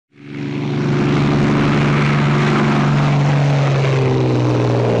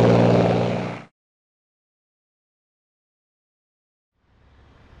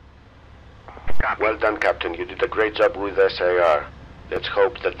Well done, Captain. You did a great job with SAR. Let's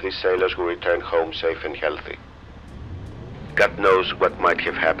hope that these sailors will return home safe and healthy. God knows what might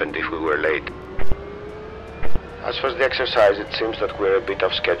have happened if we were late. As for the exercise, it seems that we're a bit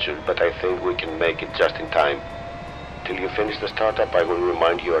off schedule, but I think we can make it just in time. Till you finish the startup, I will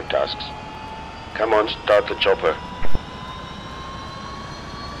remind you your tasks. Come on, start the chopper.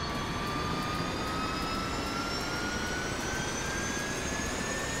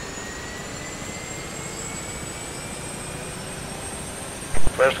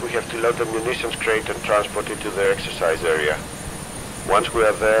 First, we have to load the munitions crate and transport it to the exercise area. Once we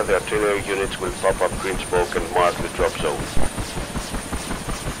are there, the artillery units will pop up green smoke and mark the drop zone.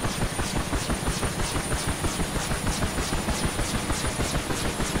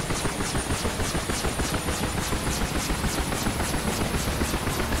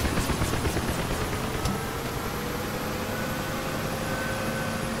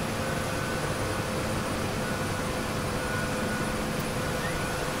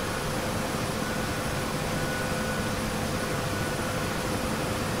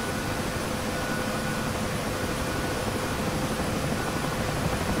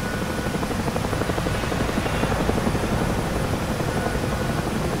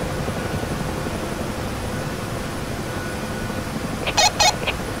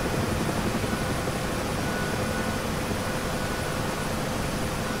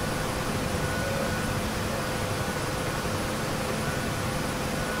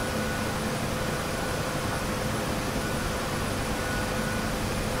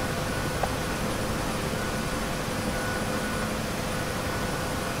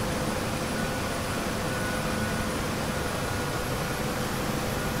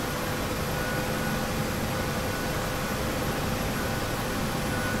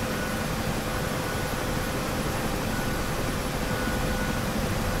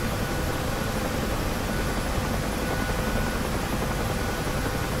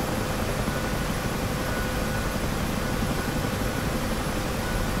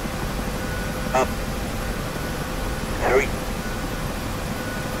 Up. 3.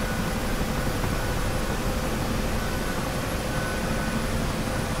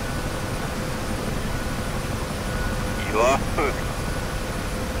 You are hooked.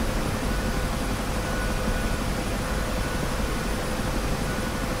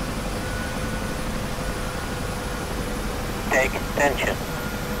 Take tension.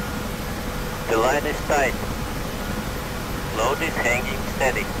 The line is tight. Load is hanging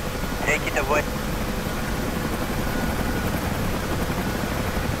steady. Take it away.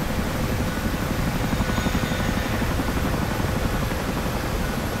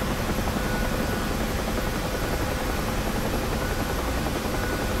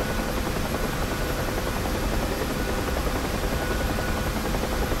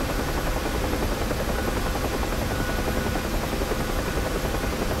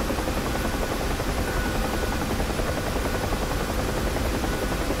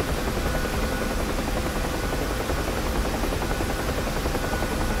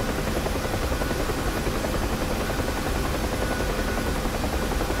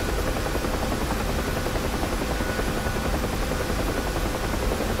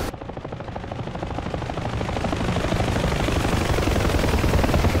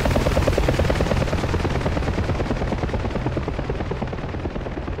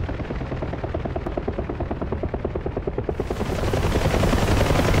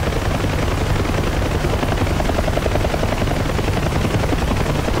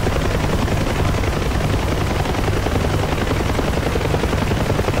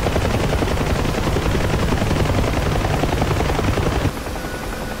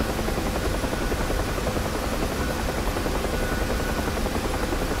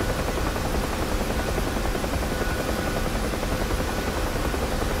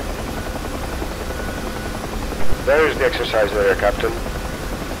 There is the exercise area, Captain.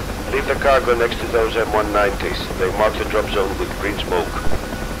 Leave the cargo next to those M190s. They mark the drop zone with green smoke.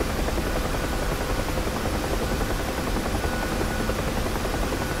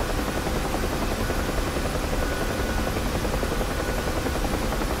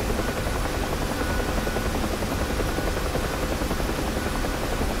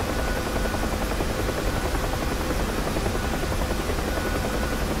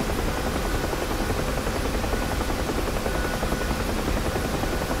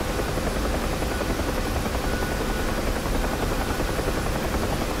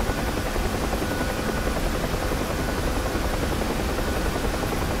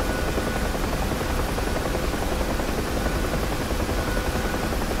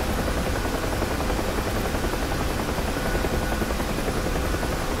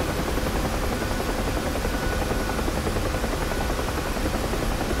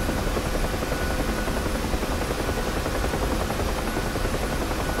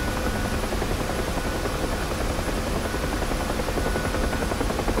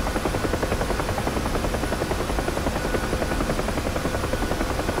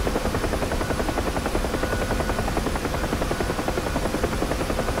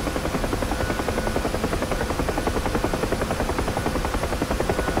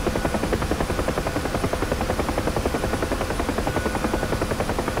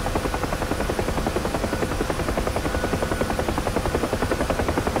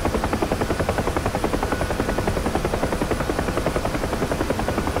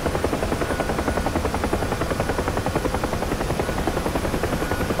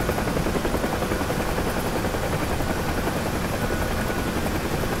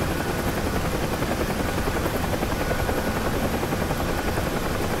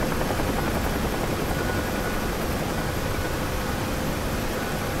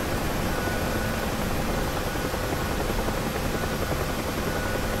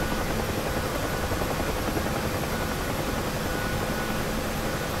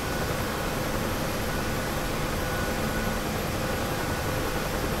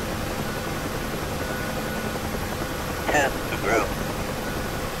 10 to ground.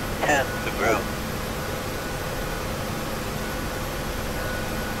 10 to ground.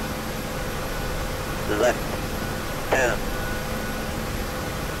 Left. 10.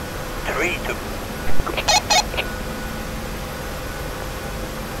 3 to...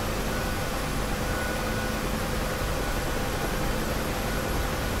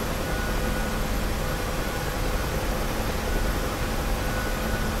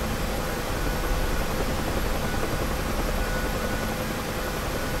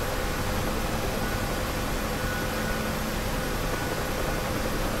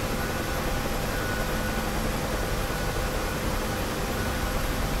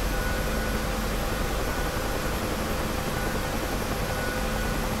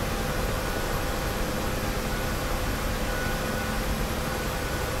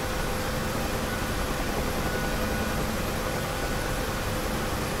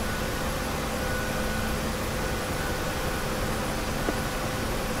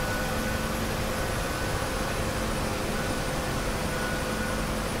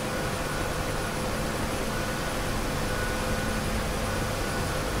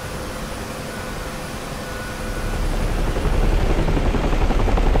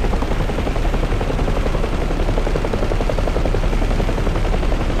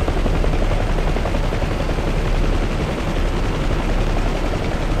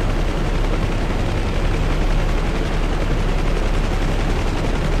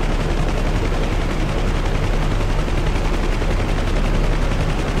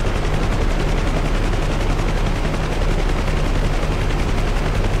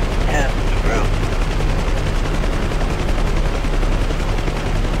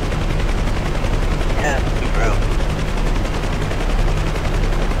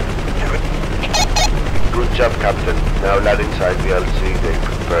 Good job, Captain. Now land inside the LC they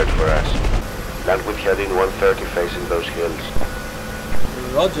prepared for us. Land with heading 130 facing those hills.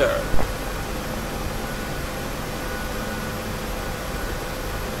 Roger.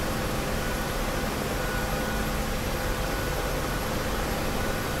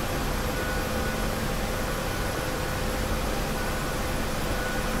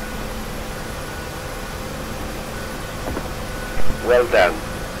 Well done.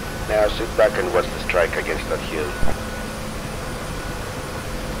 Now sit back and watch the strike against that hill.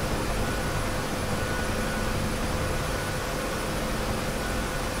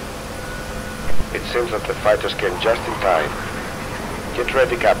 It seems that the fighters came just in time. Get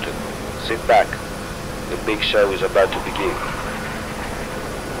ready, Captain. Sit back. The big show is about to begin.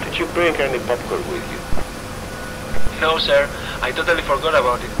 Did you bring any popcorn with you? No, sir. I totally forgot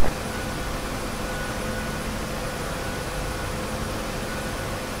about it.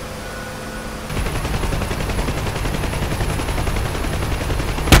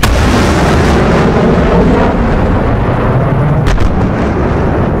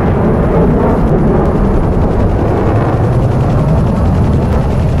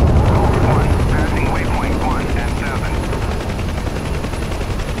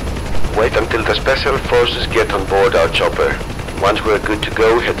 Wait until the special forces get on board our chopper. Once we're good to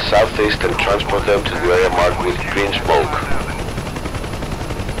go, head southeast and transport them to the area marked with green smoke.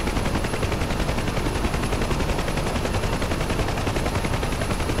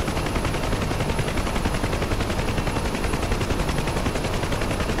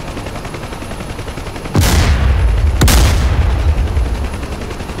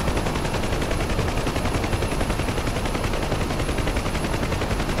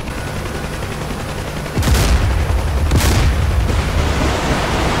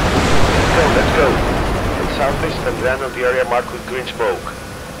 Southeast and then on the area marked with green smoke.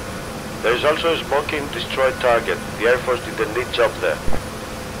 There is also a smoking destroyed target. The Air Force did a neat job there.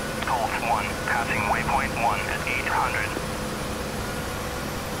 Golf 1, passing waypoint 1 at 800.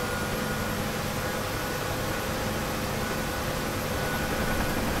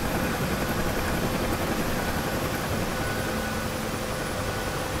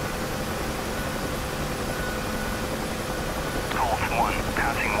 Golf 1,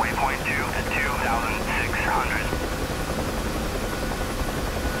 passing waypoint 2 at 2,600.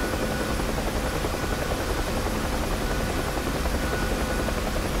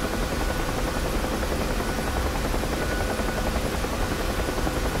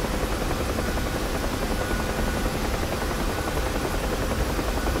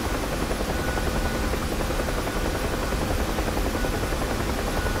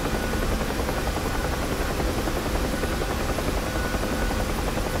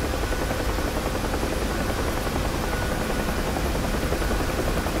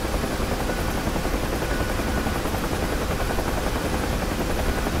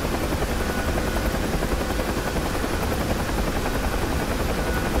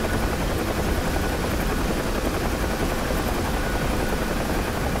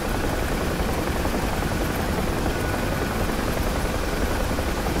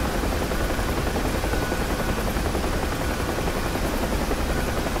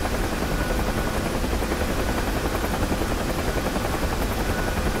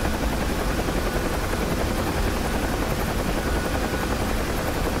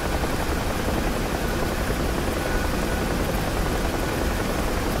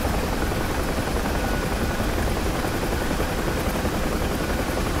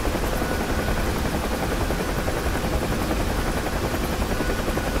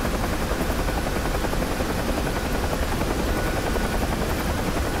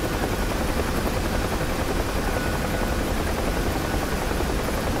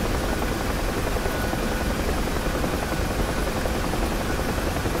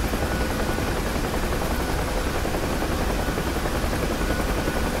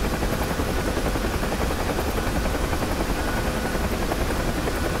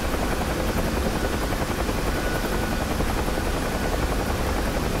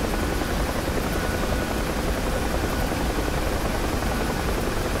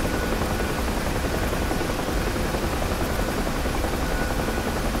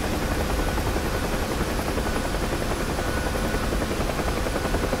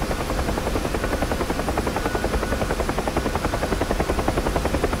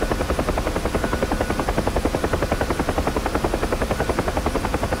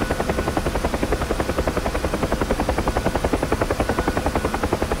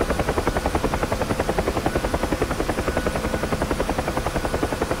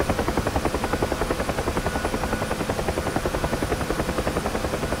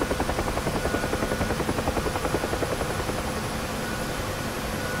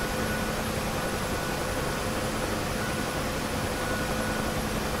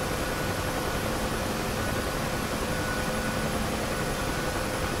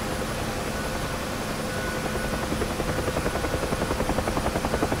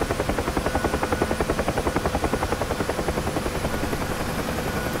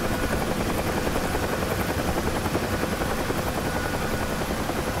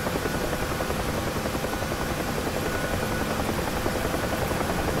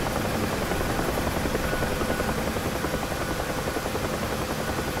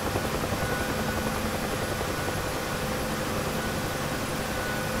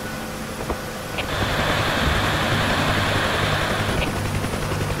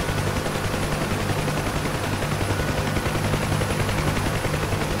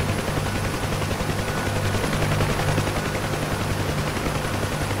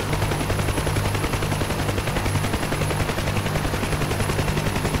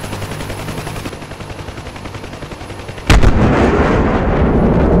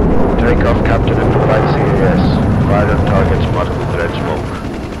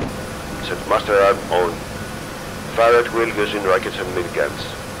 Fire at will using rockets and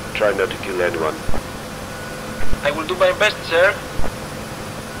miniguns. Try not to kill anyone. I will do my best, sir.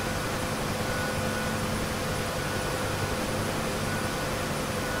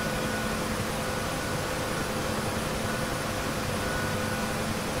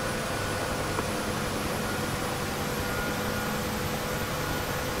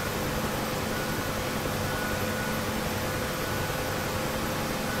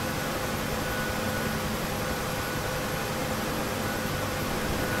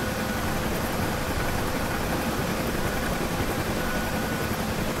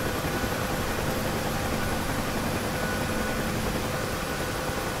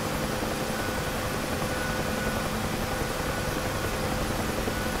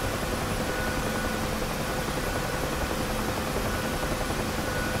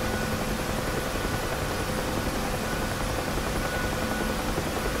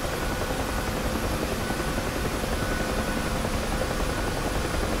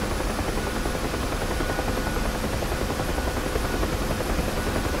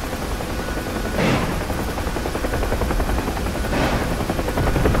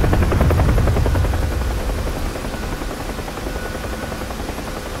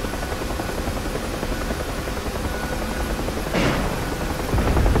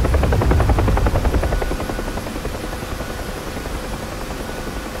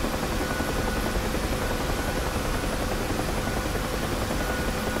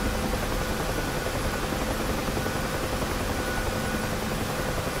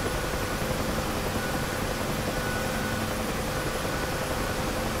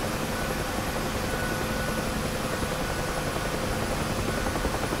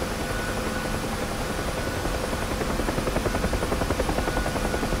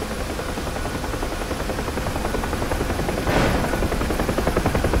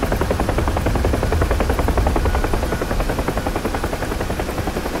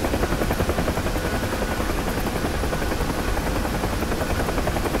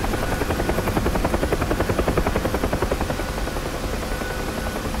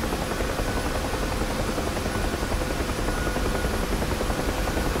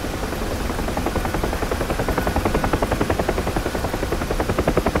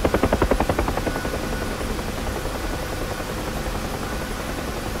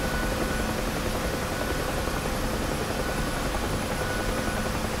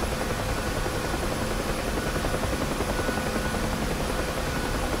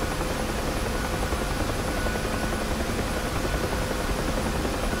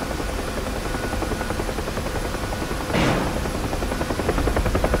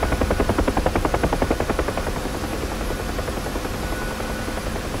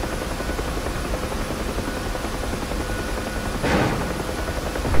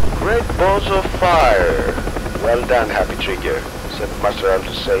 Great balls of fire! Well done, Happy Trigger. Set Master Arm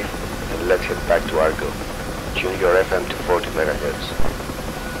to safe and let's head back to ARGO. Tune your FM to 40 MHz.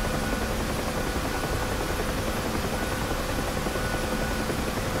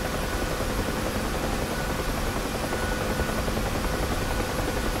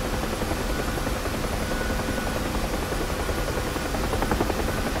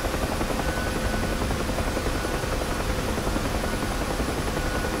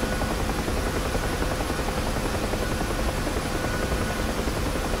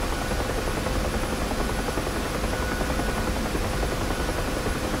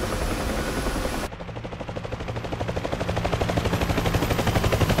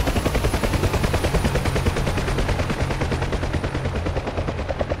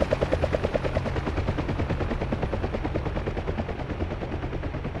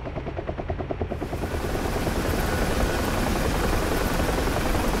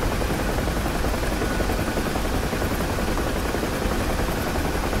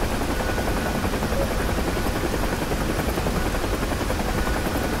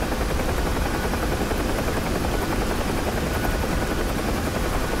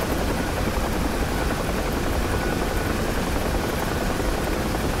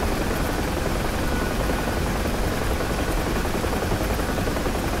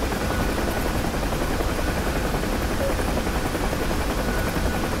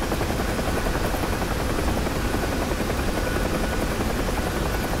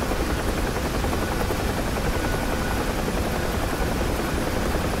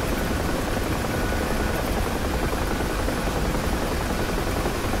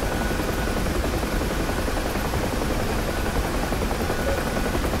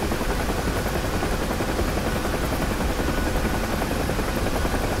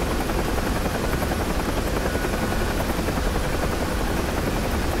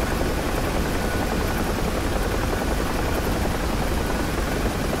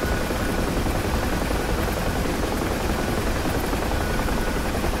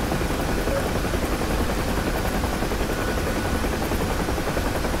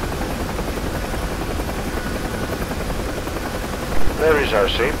 is our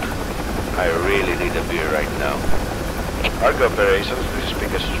ship? I really need a beer right now. ARGO Operations, this is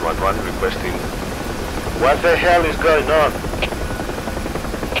Pegasus 1-1 requesting... What the hell is going on?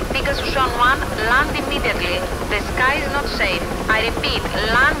 Pegasus 1-1, land immediately. The sky is not safe. I repeat,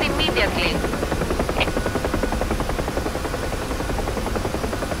 land immediately.